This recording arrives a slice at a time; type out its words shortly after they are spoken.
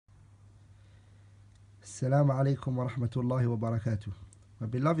Assalamu alaikum wa rahmatullahi wa barakatuh. My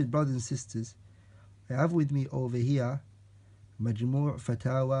beloved brothers and sisters, I have with me over here Majmu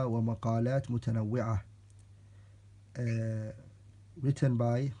Fataawa wa Maqalat Mutanawwi'ah, written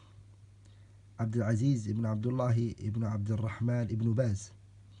by Abdulaziz ibn Abdullah ibn AbdulRahman ibn Baaz.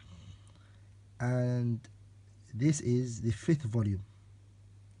 And this is the 5th volume.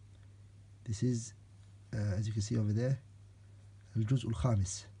 This is, as you can see over there, Al-Juz'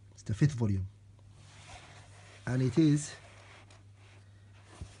 al-Khamis. It's the 5th volume. And it is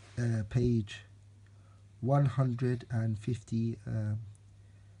page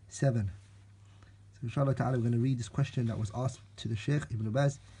 157. So inshallah ta'ala we're going to read this question that was asked to the Sheikh Ibn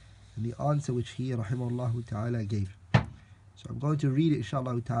Baaz and the answer which he rahimahullah ta'ala gave. So I'm going to read it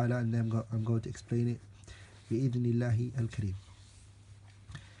inshallah ta'ala and then I'm going to explain it bi'idhnillahi al-kareem.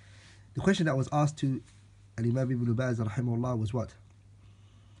 The question that was asked to Al-Imam Ibn Baaz rahimahullah was what?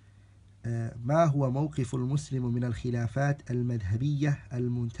 ما هو موقف المسلم من الخلافات المذهبية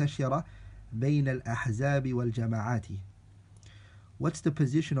المنتشرة بين الأحزاب والجماعات? What's the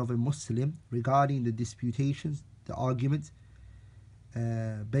position of a Muslim regarding the disputations, the arguments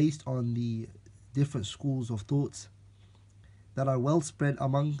based on the different schools of thoughts that are well spread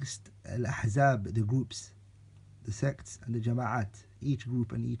amongst al-ahzab, the groups, the sects, and the jama'at, each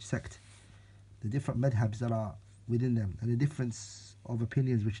group and each sect, the different madhabs that are within them, and the difference of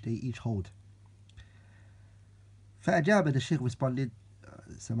opinions which they each hold. فأجاب, the Sheikh responded,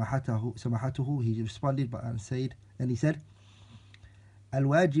 سماحته, he responded and said, and he said,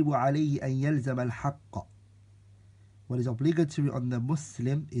 الواجب عليه أن يلزم الحق. What is obligatory on the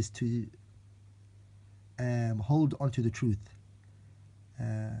Muslim is to hold on to the truth.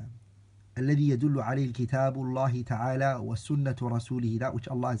 الذي يدل عليه الكتاب الله تعالى وسنة رسوله, that which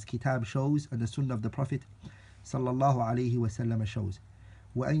Allah's kitab shows and the sunnah of the Prophet sallallahu alayhi wa sallam shows.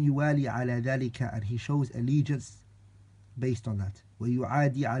 وأن يوالي على ذلك, and he shows allegiance based on that.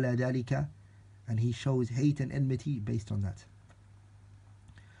 ويعادي على ذلك, and he shows hate and enmity based on that.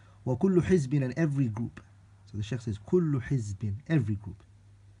 وكل حزب, and every group. So the Sheikh says كل حزب, every group.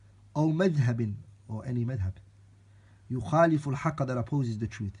 أو مذهب, or any madhab. يخالف الحق, that opposes the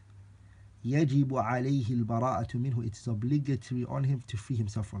truth. يجب عليه البراءة منه, it is obligatory on him to free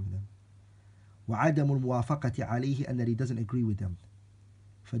himself from them. وعدم الموافقة عليه, and that he doesn't agree with them.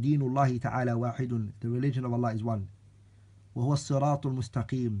 فدين الله تعالى واحد, the religion of Allah is one. وهو الصراط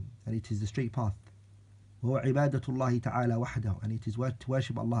المستقيم, and it is the straight path. وهو عبادة الله تعالى وحده, and it is to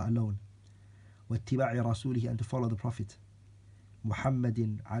worship Allah alone. واتباع رسوله, and to follow the Prophet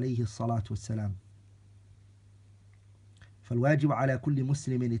محمد عليه الصلاة والسلام. فالواجب على كل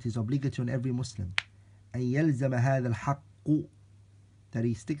مسلم, it is obligatory on every Muslim أن يلزم هذا الحق, that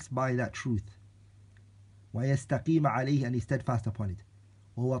he sticks by that truth. ويستقيم عليه, and he steadfast upon it.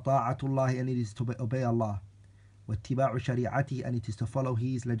 وهو طاعة الله, and it is to obey Allah. واتباع شريعته, and it is to follow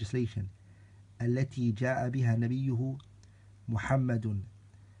his legislation. التي جاء بها نبيه محمد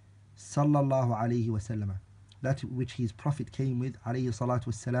صلى الله عليه وسلم, that which his prophet came with عليه الصلاة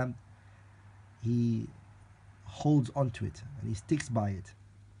والسلام. He holds on to it and he sticks by it.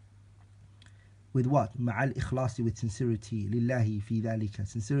 With what? مع الإخلاص, with sincerity. لله في ذلك,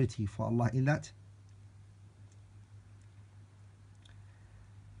 sincerity for Allah in that.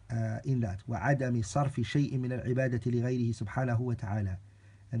 وعدم صرف شيء من العبادة لغيره سبحانه وتعالى,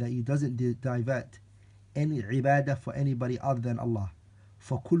 and that he doesn't divert any ibadah for anybody other than Allah.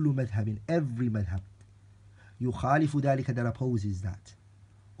 فكل مذهب, every madhab. يخالف ذلك, that opposes that.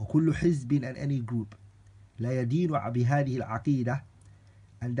 وكل حزب, and any group. لا يدين بهذه العقيدة,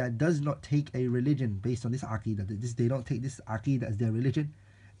 and that does not take a religion based on this aqidah. They don't take this aqidah as their religion.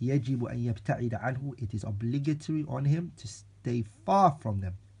 يجب أن يبتعد عنه, it is obligatory on him to stay far from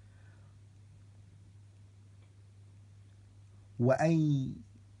them. وأن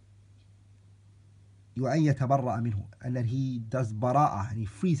يتبرأ منه, and that he does bara'ah, and he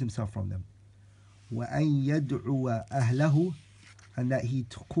frees himself from them. وأن يدعو أهله, and that he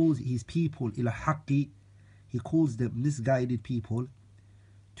calls his people إلى الحق, he calls the misguided people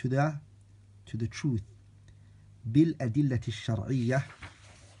to the truth. بالأدلة الشرعية,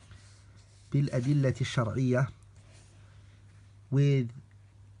 with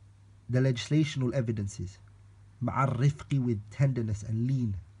the legislational evidences. مع الرفق, with tenderness and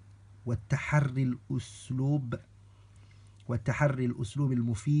lean. والتحري الأسلوب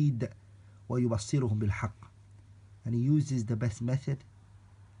المفيد ويبصرهم بالحق, and he uses the best method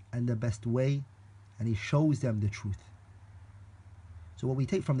and the best way, and he shows them the truth. So what we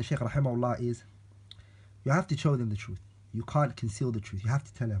take from the Sheikh rahimahullah is, you have to show them the truth. You can't conceal the truth. You have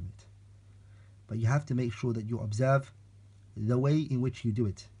to tell them it. But you have to make sure that you observe the way in which you do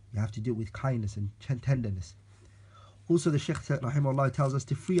it. You have to do it with kindness and tenderness. Also, the Sheikh Rahimahullah tells us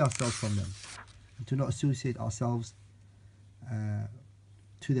to free ourselves from them and to not associate ourselves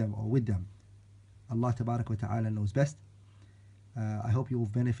to them or with them. Allah Ta'ala knows best. I hope you all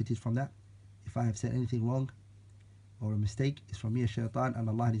benefited from that. If I have said anything wrong or a mistake, it's from me, shaitan, and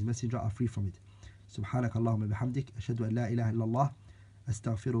Allah and His Messenger are free from it. Subhanakallahumma bihamdik, ashhadu an la ilaha illallah,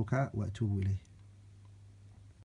 astaghfiruka wa atubu ilayh.